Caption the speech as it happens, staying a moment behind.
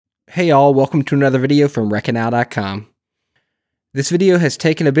Hey all, welcome to another video from WreckingOwl.com. This video has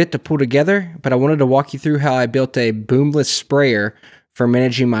taken a bit to pull together, but I wanted to walk you through how I built a Boomless sprayer for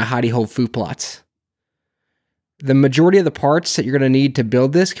managing my hidey hole food plots. The majority of the parts that you're going to need to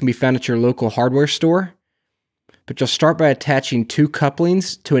build this can be found at your local hardware store, but you'll start by attaching two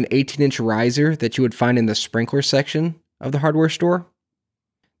couplings to an 18-inch riser that you would find in the sprinkler section of the hardware store.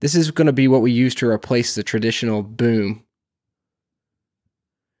 This is going to be what we use to replace the traditional boom.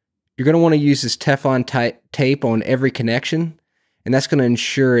 You're going to want to use this Teflon tape on every connection, and that's going to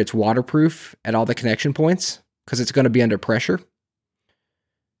ensure it's waterproof at all the connection points because it's going to be under pressure.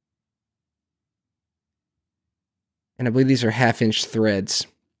 And I believe these are 1/2-inch threads.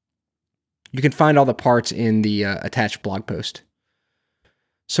 You can find all the parts in the attached blog post.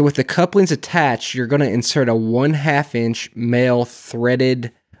 So with the couplings attached, you're going to insert a 1/2-inch male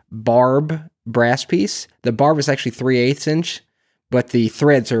threaded barb brass piece. The barb is actually 3/8 inch. But the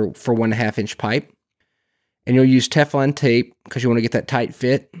threads are for 1/2-inch pipe. And you'll use Teflon tape because you want to get that tight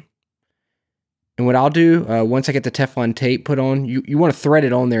fit. And what I'll do, once I get the Teflon tape put on, you want to thread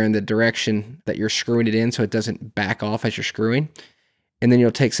it on there in the direction that you're screwing it in so it doesn't back off as you're screwing. And then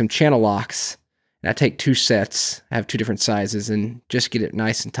you'll take some channel locks. And I take 2 sets, I have 2 different sizes, and just get it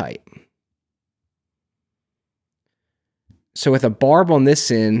nice and tight. So with a barb on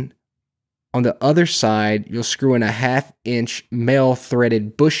this end, on the other side, you'll screw in a 1/2-inch male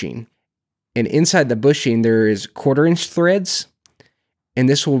threaded bushing. And inside the bushing, there is 1/4-inch threads. And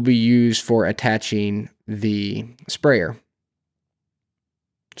this will be used for attaching the sprayer.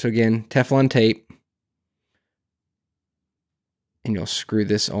 So again, Teflon tape. And you'll screw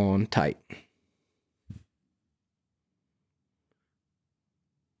this on tight.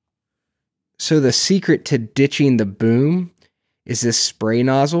 So the secret to ditching the boom is this spray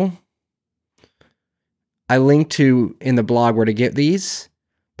nozzle. I linked to in the blog where to get these,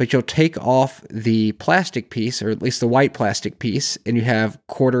 but you'll take off the plastic piece, or at least the white plastic piece, and you have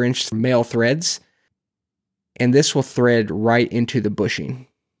 1/4-inch male threads, and this will thread right into the bushing.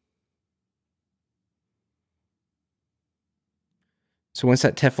 So once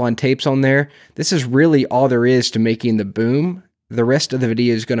that Teflon tape's on there, this is really all there is to making the boom. The rest of the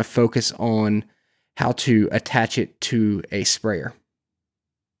video is going to focus on how to attach it to a sprayer.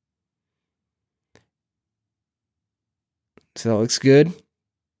 So that looks good.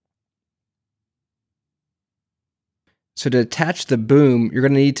 So to attach the boom, you're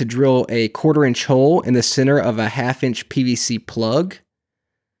going to need to drill a 1/4-inch hole in the center of a 1/2-inch PVC plug.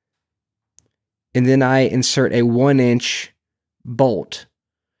 And then I insert a 1-inch bolt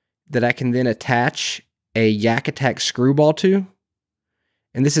that I can then attach a Yak Attack screwball to.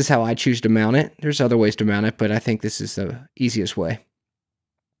 And this is how I choose to mount it. There's other ways to mount it, but I think this is the easiest way.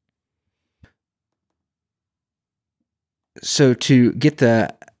 So to get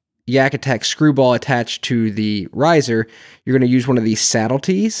the Yak Attack screwball attached to the riser, you're going to use one of these saddle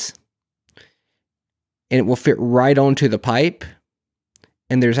tees. And it will fit right onto the pipe.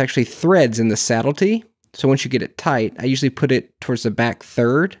 And there's actually threads in the saddle tee. So once you get it tight, I usually put it towards the back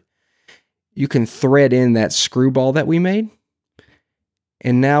third. You can thread in that screwball that we made.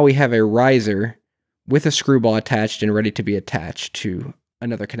 And now we have a riser with a screwball attached and ready to be attached to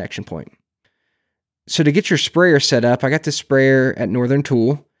another connection point. So to get your sprayer set up, I got this sprayer at Northern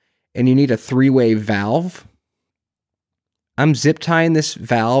Tool, and you need a 3-way valve. I'm zip tying this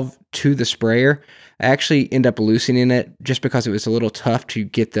valve to the sprayer. I actually end up loosening it just because it was a little tough to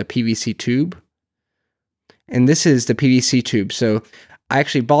get the PVC tube. And this is the PVC tube. So I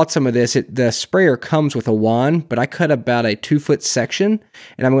actually bought some of this. The sprayer comes with a wand, but I cut about a 2-foot section,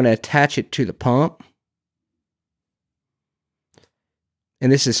 and I'm going to attach it to the pump.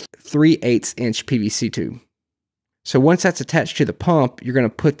 And this is 3/8-inch PVC tube. So once that's attached to the pump, you're going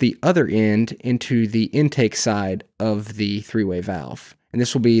to put the other end into the intake side of the 3-way valve. And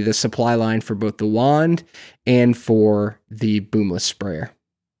this will be the supply line for both the wand and for the Boomless sprayer.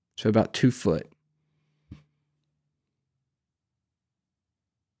 So about 2 foot.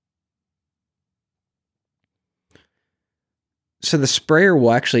 So the sprayer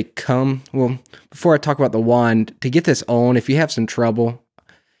will actually come, well, before I talk about the wand, to get this on, if you have some trouble,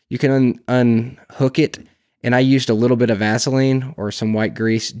 you can unhook it, and I used a little bit of Vaseline or some white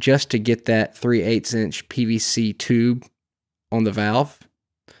grease just to get that 3/8-inch PVC tube on the valve.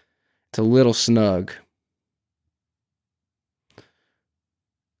 It's a little snug.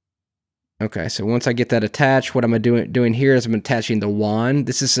 Okay, so once I get that attached, what I'm doing here is I'm attaching the wand.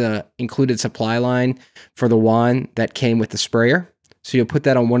 This is a included supply line for the wand that came with the sprayer. So you'll put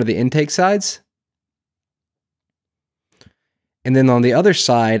that on one of the intake sides. And then on the other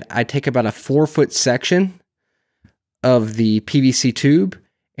side, I take about a 4-foot section of the PVC tube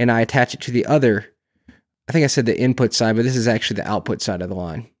and I attach it to the other, I think I said the input side, but this is actually the output side of the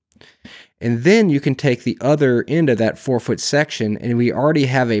line. And then you can take the other end of that 4-foot section, and we already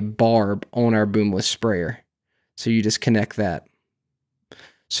have a barb on our Boomless sprayer. So you just connect that.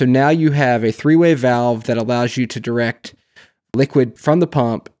 So now you have a 3-way valve that allows you to direct liquid from the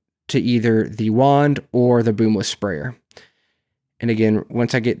pump to either the wand or the Boomless sprayer. And again,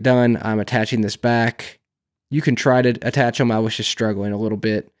 once I get done, I'm attaching this back. You can try to attach them. I was just struggling a little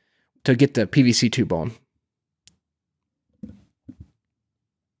bit to get the PVC tube on.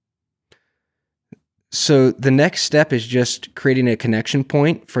 So the next step is just creating a connection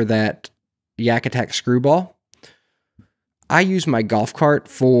point for that Yak Attack screwball. I use my golf cart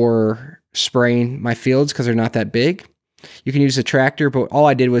for spraying my fields because they're not that big. You can use a tractor, but all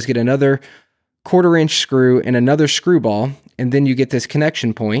I did was get another 1/4-inch screw and another screwball, and then you get this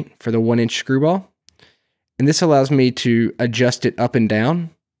connection point for the 1-inch screwball. And this allows me to adjust it up and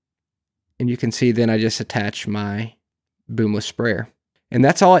down. And you can see then I just attach my Boomless sprayer. And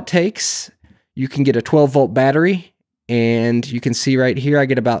that's all it takes. You can get a 12-volt battery, and you can see right here I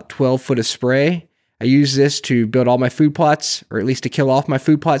get about 12 foot of spray. I use this to build all my food plots, or at least to kill off my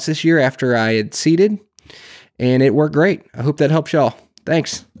food plots this year after I had seeded. And it worked great. I hope that helps y'all.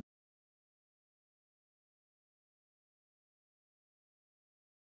 Thanks.